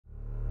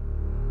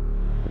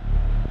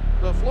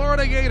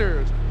Florida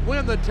Gators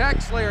win the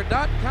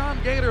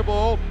TaxSlayer.com Gator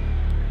Bowl.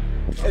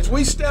 As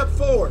we step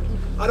forward,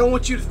 I don't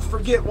want you to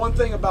forget one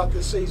thing about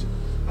this season.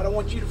 I don't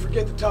want you to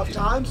forget the tough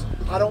times.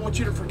 I don't want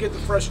you to forget the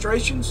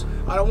frustrations.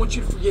 I don't want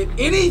you to forget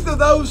any of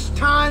those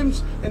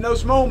times and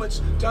those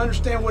moments to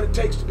understand what it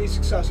takes to be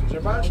successful. Does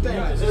everybody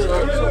understand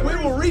that? So we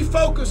will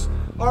refocus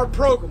our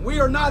program. We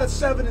are not a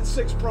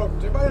 7-6 program.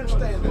 Does everybody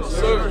understand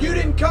this? You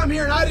didn't come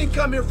here and I didn't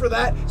come here for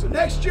that. So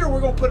next year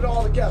we're going to put it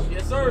all together.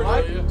 Yes, sir. All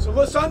right? So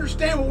let's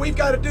understand what we've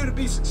got to do to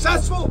be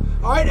successful,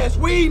 all right, as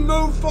we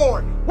move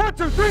forward. 1,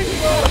 2, 3,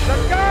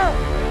 let's go!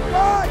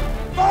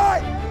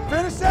 Fight!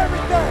 Finish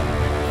everything!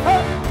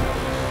 Up!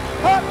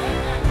 Up!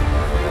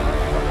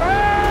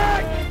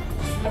 Back!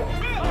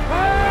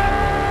 Back!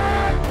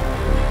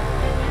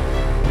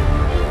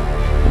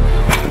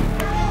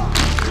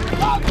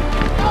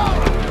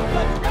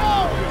 Let's go!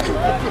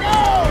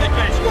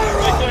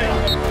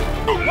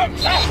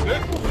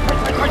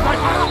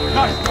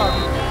 Nice start.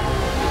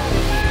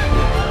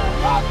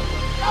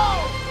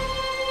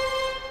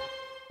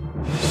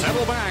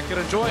 Settle back and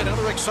enjoy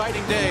another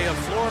exciting day of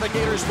Florida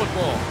Gators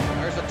football.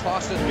 There's a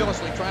toss to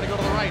Gillisley, trying to go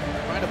to the right,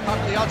 trying to pop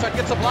to the outside,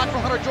 gets a block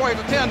from Hunter Joy at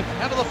the 10,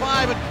 and to the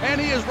 5,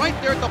 and he is right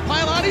there at the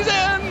pylon. He's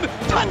in!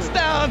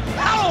 Touchdown!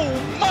 Oh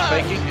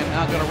my! Faking and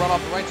now going to run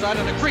off the right side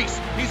in a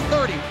crease. He's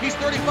 30, he's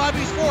 35,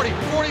 he's 40,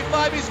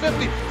 45, he's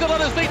 50, still on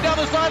his feet down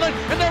the sideline,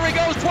 and there he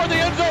goes toward the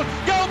end zone.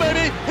 Go,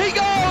 baby! He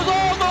goes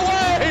all the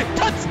way!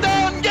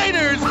 Touchdown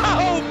Gators!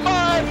 Oh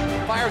my!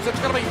 Fires, it's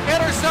going to be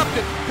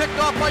intercepted, picked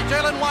off by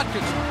Jalen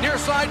Watkins, near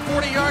side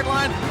 40-yard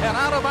line, and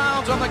out of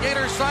bounds on the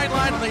Gators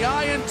sideline on the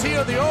INT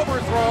of the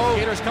overthrow.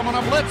 Gators coming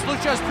up blitz,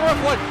 Lucius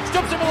Thorpewood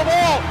jumps into the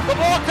ball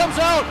comes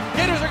out,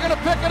 Gators are going to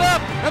pick it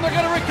up, and they're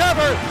going to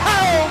recover.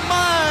 Oh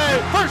my!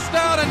 First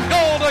down and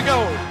goal to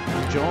go.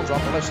 Jones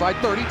off the left side,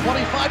 30, 25,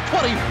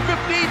 20,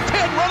 15,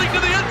 10, running to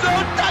the end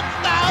zone.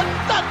 Touchdown!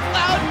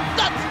 Touchdown!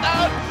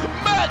 Touchdown!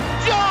 Matt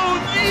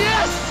Jones,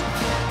 yes!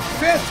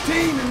 5th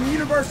team in the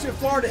University of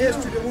Florida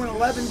history to win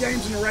 11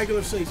 games in the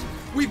regular season.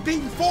 We've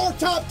beaten 4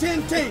 top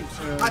 10 teams.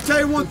 I tell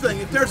you one thing,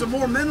 if there's a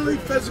more mentally,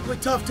 physically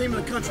tough team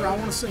in the country, I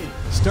want to see it.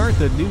 Start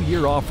the new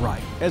year off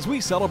right as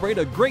we celebrate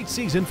a great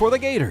season for the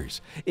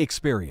Gators.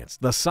 Experience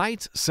the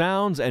sights,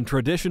 sounds, and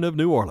tradition of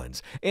New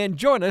Orleans, and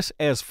join us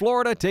as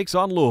Florida takes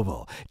on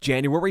Louisville,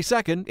 January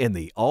 2nd in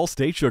the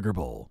All-State Sugar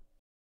Bowl.